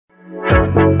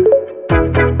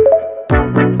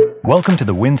Welcome to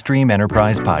the Windstream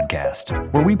Enterprise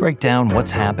Podcast, where we break down what's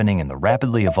happening in the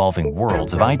rapidly evolving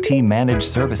worlds of IT managed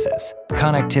services,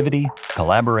 connectivity,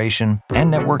 collaboration, and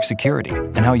network security,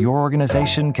 and how your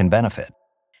organization can benefit.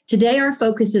 Today, our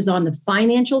focus is on the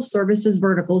financial services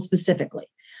vertical specifically.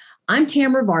 I'm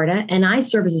Tamra Varda, and I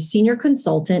serve as a senior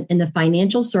consultant in the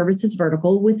financial services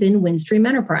vertical within Windstream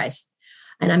Enterprise.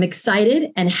 And I'm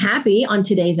excited and happy on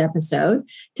today's episode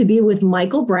to be with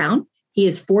Michael Brown. He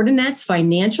is Fortinet's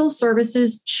Financial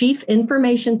Services Chief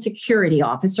Information Security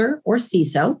Officer, or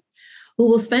CISO, who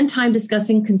will spend time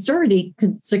discussing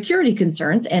security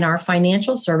concerns in our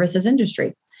financial services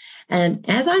industry. And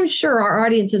as I'm sure our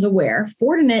audience is aware,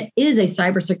 Fortinet is a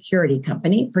cybersecurity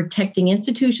company protecting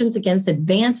institutions against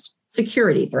advanced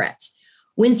security threats.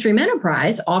 Windstream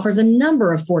Enterprise offers a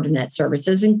number of Fortinet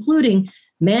services, including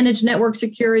managed network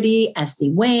security,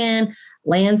 SD-WAN,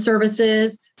 LAN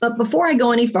services. But before I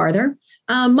go any farther,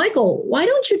 Michael, why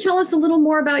don't you tell us a little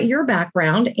more about your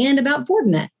background and about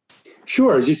Fortinet?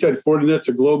 Sure. As you said, Fortinet's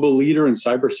a global leader in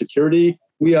cybersecurity.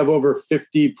 We have over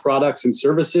 50 products and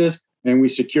services, and we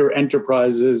secure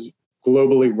enterprises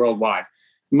globally, worldwide.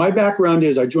 My background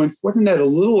is I joined Fortinet a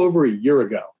little over a year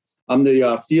ago. I'm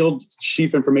the Field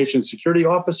Chief Information Security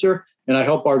Officer, and I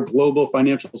help our global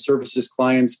financial services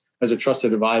clients as a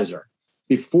trusted advisor.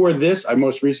 Before this, I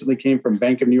most recently came from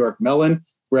Bank of New York Mellon,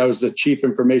 where I was the Chief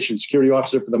Information Security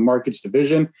Officer for the Markets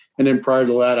Division. And then prior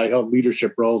to that, I held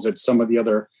leadership roles at some of the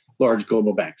other large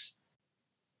global banks.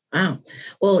 Wow.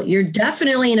 Well, you're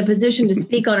definitely in a position to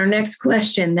speak on our next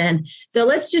question then. So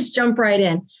let's just jump right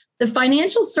in. The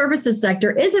financial services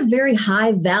sector is a very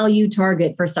high value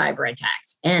target for cyber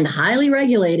attacks and highly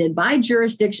regulated by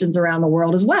jurisdictions around the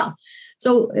world as well.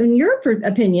 So in your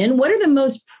opinion, what are the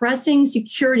most pressing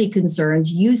security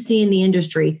concerns you see in the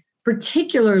industry,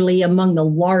 particularly among the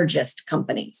largest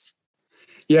companies?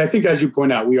 Yeah, I think as you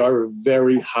point out, we are a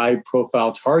very high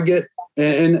profile target.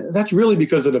 And that's really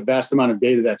because of the vast amount of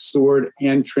data that's stored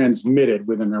and transmitted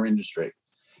within our industry.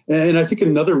 And I think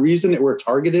another reason that we're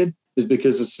targeted is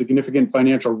because of significant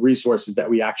financial resources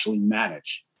that we actually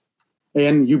manage.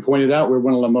 And you pointed out, we're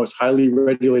one of the most highly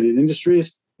regulated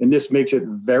industries, and this makes it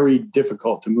very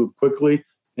difficult to move quickly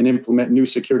and implement new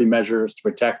security measures to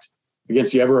protect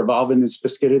against the ever-evolving and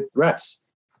sophisticated threats.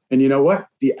 And you know what?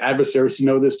 The adversaries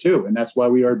know this too, and that's why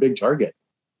we are a big target.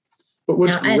 But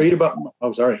what's great about...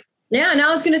 Oh, sorry. Yeah, and I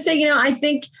was going to say, I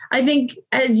think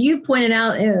as you pointed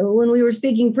out when we were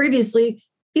speaking previously,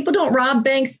 people don't rob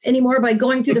banks anymore by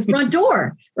going through the front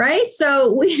door, right?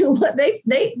 So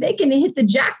they can hit the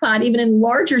jackpot even in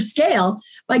larger scale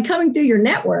by coming through your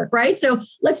network, right? So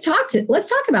let's talk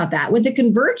about that. With the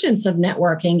convergence of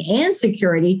networking and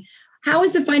security, how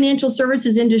is the financial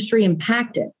services industry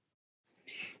impacted?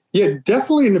 Yeah,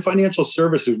 definitely in the financial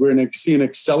services, we're going to see an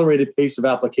accelerated pace of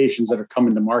applications that are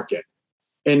coming to market.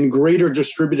 And greater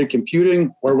distributed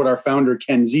computing, or what our founder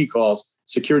Ken Z calls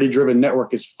security-driven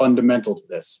network, is fundamental to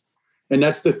this. And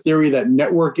that's the theory that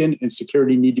networking and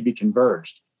security need to be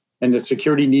converged, and that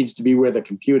security needs to be where the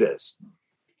compute is.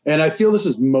 And I feel this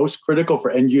is most critical for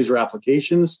end-user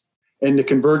applications, and the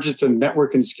convergence of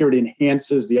network and security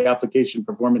enhances the application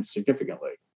performance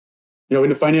significantly. In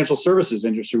the financial services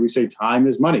industry, we say time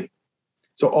is money.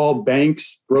 So all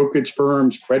banks, brokerage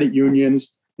firms, credit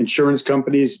unions, insurance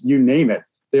companies, you name it,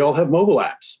 they all have mobile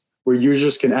apps where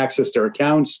users can access their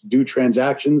accounts, do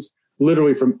transactions,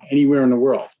 literally from anywhere in the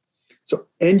world. So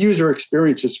end user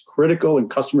experience is critical in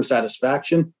customer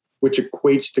satisfaction, which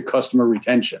equates to customer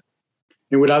retention.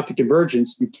 And without the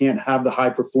convergence, you can't have the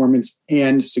high performance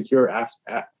and secure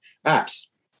apps.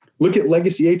 Look at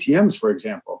legacy ATMs, for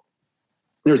example.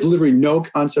 There's literally no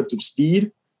concept of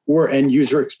speed or end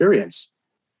user experience.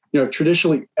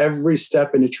 Traditionally, every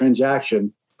step in a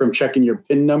transaction, from checking your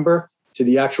PIN number to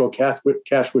the actual cash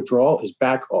withdrawal, is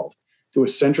backhauled to a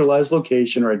centralized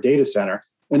location or a data center.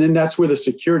 And then that's where the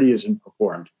security isn't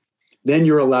performed. Then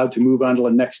you're allowed to move on to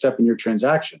the next step in your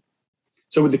transaction.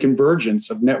 So with the convergence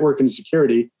of network and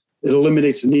security, it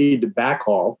eliminates the need to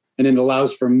backhaul, and it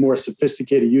allows for more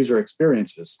sophisticated user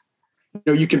experiences.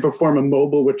 You can perform a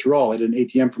mobile withdrawal at an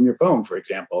ATM from your phone, for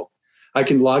example. I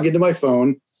can log into my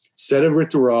phone, set a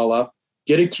withdrawal up,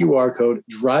 get a QR code,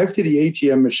 drive to the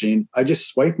ATM machine. I just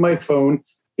swipe my phone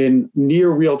in near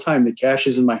real time. The cash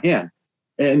is in my hand.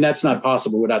 And that's not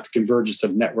possible without the convergence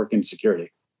of network and security.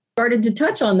 Started to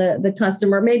touch on the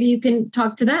customer. Maybe you can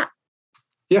talk to that.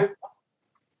 Yeah.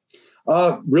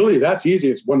 Really, that's easy.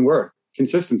 It's one word: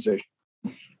 consistency.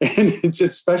 And it's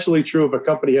especially true if a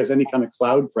company has any kind of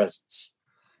cloud presence.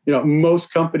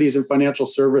 Most companies in financial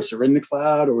service are in the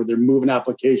cloud, or they're moving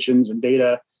applications and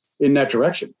data in that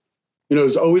direction.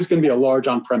 there's always going to be a large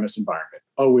on-premise environment.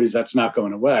 Always, that's not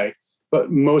going away. But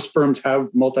most firms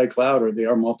have multi-cloud, or they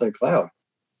are multi-cloud.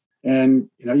 And,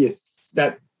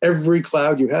 that every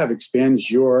cloud you have expands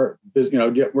your,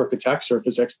 network attack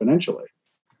surface exponentially.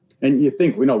 And you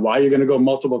think, why are you going to go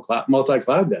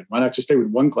multi-cloud then? Why not just stay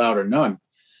with one cloud or none?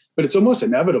 But it's almost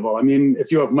inevitable. I mean,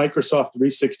 if you have Microsoft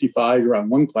 365, you're on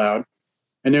one cloud.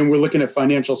 And then we're looking at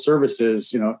financial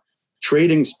services,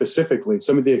 trading specifically.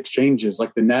 Some of the exchanges,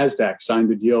 like the NASDAQ,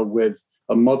 signed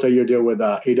a multi-year deal with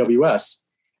AWS.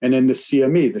 And then the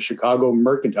CME, the Chicago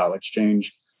Mercantile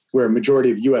Exchange, where a majority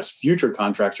of US future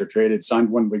contracts are traded, signed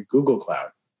one with Google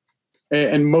Cloud.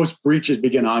 And most breaches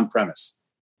begin on-premise.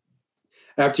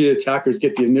 After the attackers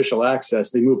get the initial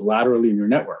access, they move laterally in your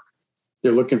network.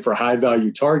 They're looking for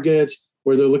high-value targets,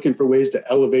 or they're looking for ways to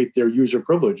elevate their user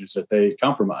privileges that they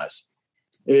compromise.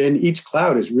 And each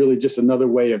cloud is really just another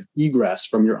way of egress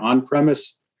from your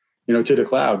on-premise, to the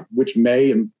cloud, which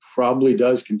may and probably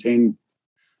does contain,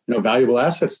 valuable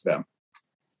assets to them.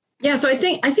 Yeah, so I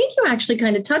think you actually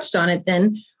kind of touched on it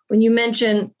then when you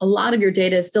mentioned a lot of your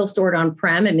data is still stored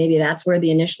on-prem, and maybe that's where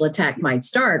the initial attack might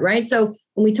start, right? So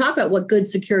when we talk about what good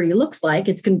security looks like,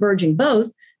 it's converging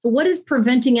both. So what is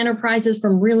preventing enterprises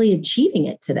from really achieving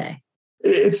it today?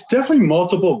 It's definitely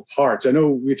multiple parts. I know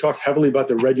we talked heavily about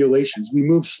the regulations. We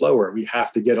move slower. We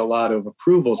have to get a lot of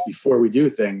approvals before we do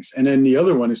things. And then the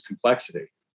other one is complexity.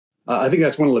 I think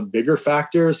that's one of the bigger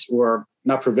factors, or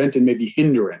not preventing, maybe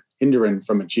hindering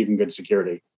from achieving good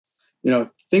security.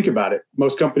 Think about it.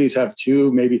 Most companies have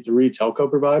 2, maybe 3 telco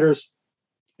providers,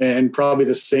 and probably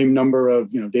the same number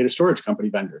of data storage company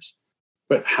vendors.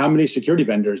 But how many security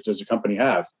vendors does a company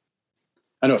have?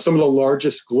 I know some of the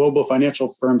largest global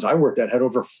financial firms I worked at had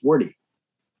over 40.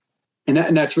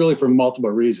 And that's really for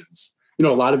multiple reasons. A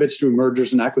lot of it's through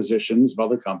mergers and acquisitions of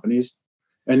other companies.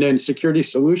 And then security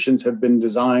solutions have been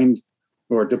designed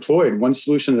or deployed one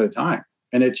solution at a time.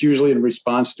 And it's usually in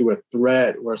response to a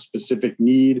threat or a specific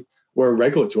need or a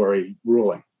regulatory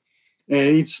ruling.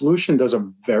 And each solution does a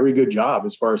very good job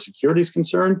as far as security is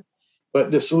concerned, but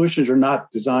the solutions are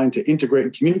not designed to integrate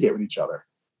and communicate with each other.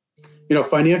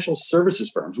 Financial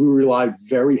services firms, we rely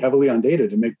very heavily on data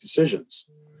to make decisions.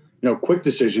 Quick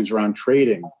decisions around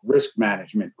trading, risk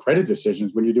management, credit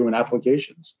decisions when you're doing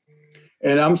applications.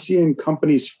 And I'm seeing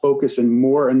companies focusing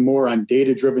more and more on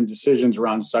data-driven decisions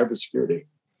around cybersecurity.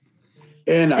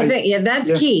 And I think,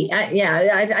 that's key.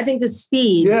 I think the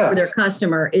speed for their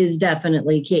customer is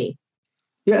definitely key.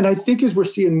 Yeah, and I think as we're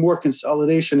seeing more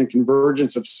consolidation and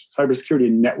convergence of cybersecurity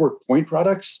and network point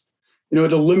products, it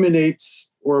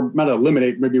eliminates, or not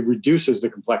eliminate, maybe reduces the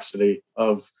complexity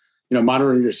of,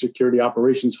 monitoring your security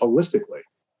operations holistically.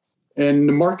 And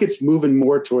the market's moving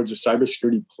more towards a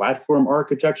cybersecurity platform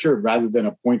architecture rather than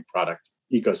a point product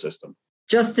ecosystem.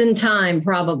 Just in time,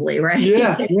 probably, right?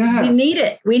 Yeah. We need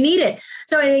it.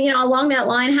 So, along that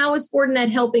line, how is Fortinet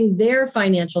helping their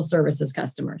financial services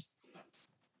customers?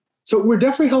 So we're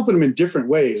definitely helping them in different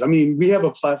ways. I mean, we have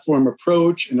a platform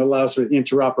approach and allows for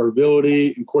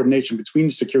interoperability and coordination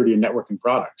between security and networking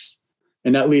products.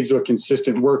 And that leads to a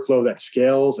consistent workflow that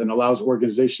scales and allows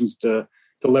organizations to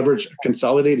leverage a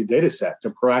consolidated data set to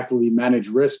proactively manage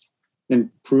risk and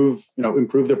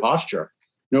improve their posture.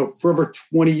 For over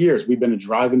 20 years, we've been a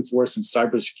driving force in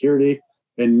cybersecurity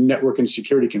and network and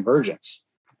security convergence.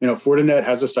 Fortinet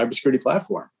has a cybersecurity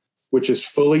platform, which is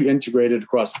fully integrated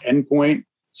across endpoint,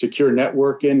 secure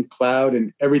networking, cloud,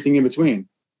 and everything in between.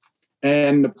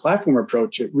 And the platform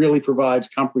approach, it really provides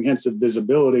comprehensive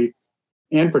visibility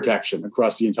and protection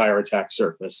across the entire attack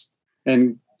surface.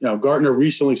 And Gartner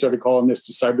recently started calling this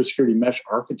the cybersecurity mesh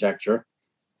architecture.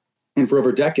 And for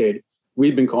over a decade,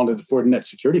 we've been calling it the Fortinet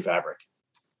security fabric.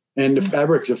 And the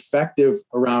fabric's effective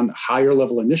around higher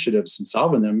level initiatives and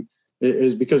solving them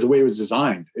is because of the way it was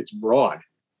designed. It's broad.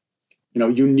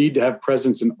 You need to have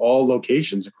presence in all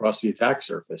locations across the attack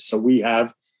surface. So we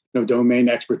have domain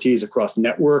expertise across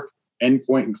network,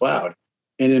 endpoint, and cloud.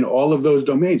 And in all of those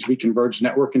domains, we converge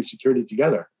network and security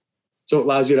together. So it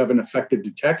allows you to have an effective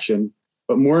detection,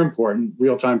 but more important,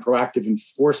 real-time proactive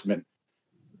enforcement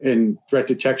and threat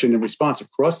detection and response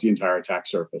across the entire attack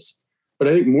surface. But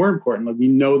I think more importantly, we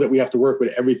know that we have to work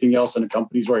with everything else in a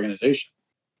company's organization.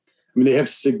 I mean, they have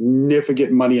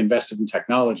significant money invested in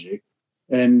technology,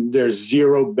 and there's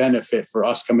zero benefit for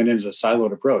us coming in as a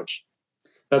siloed approach.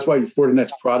 That's why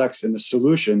Fortinet's products and the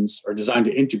solutions are designed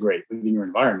to integrate within your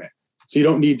environment. So you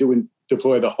don't need to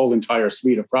deploy the whole entire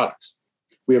suite of products.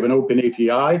 We have an open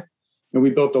API, and we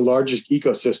built the largest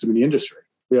ecosystem in the industry.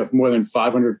 We have more than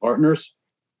 500 partners.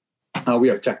 We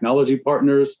have technology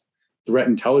partners, threat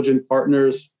intelligence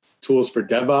partners, tools for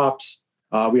DevOps.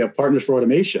 We have partners for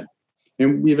automation.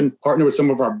 And we even partner with some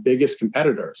of our biggest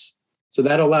competitors. So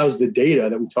that allows the data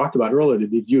that we talked about earlier to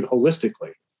be viewed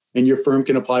holistically. And your firm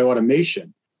can apply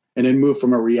automation and then move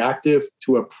from a reactive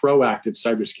to a proactive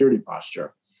cybersecurity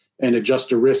posture and adjust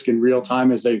to risk in real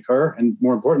time as they occur, and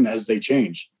more important, as they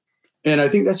change. And I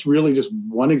think that's really just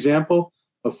one example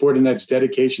of Fortinet's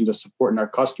dedication to supporting our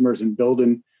customers and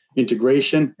building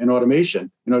integration and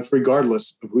automation. It's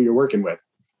regardless of who you're working with.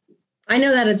 I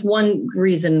know that is one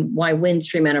reason why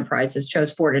Windstream Enterprises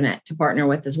chose Fortinet to partner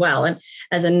with as well. And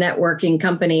as a networking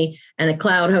company and a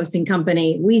cloud hosting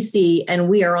company, we see and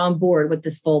we are on board with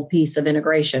this full piece of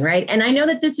integration, right? And I know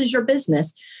that this is your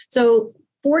business. So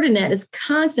Fortinet is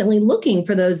constantly looking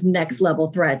for those next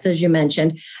level threats, as you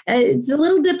mentioned. It's a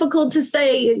little difficult to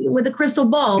say with a crystal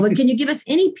ball, but can you give us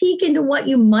any peek into what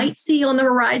you might see on the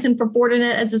horizon for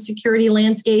Fortinet as a security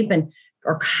landscape, and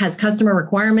or has customer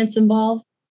requirements involved?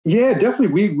 Yeah,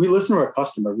 definitely. We listen to our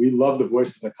customer. We love the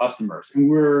voice of the customers. And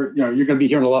you're going to be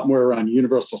hearing a lot more around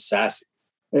universal SASE.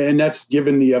 And that's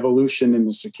given the evolution in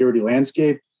the security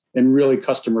landscape and really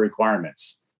customer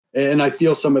requirements. And I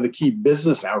feel some of the key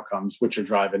business outcomes which are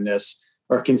driving this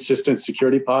are consistent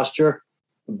security posture,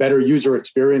 better user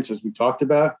experience, as we talked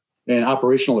about, and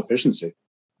operational efficiency.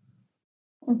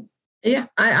 Yeah,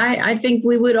 I think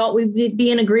we'd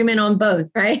be in agreement on both,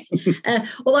 right?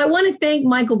 Well, I want to thank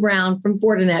Michael Brown from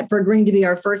Fortinet for agreeing to be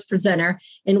our first presenter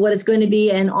in what is going to be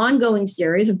an ongoing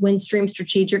series of Windstream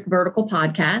Strategic Vertical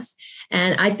podcasts.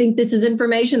 And I think this is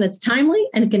information that's timely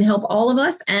and it can help all of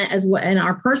us as well in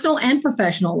our personal and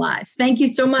professional lives. Thank you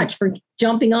so much for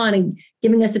jumping on and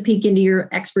giving us a peek into your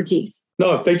expertise.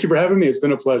 No, thank you for having me. It's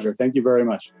been a pleasure. Thank you very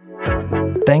much.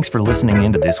 Thanks for listening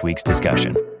into this week's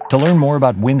discussion. To learn more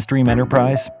about Windstream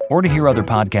Enterprise or to hear other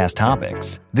podcast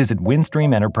topics, visit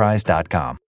windstreamenterprise.com.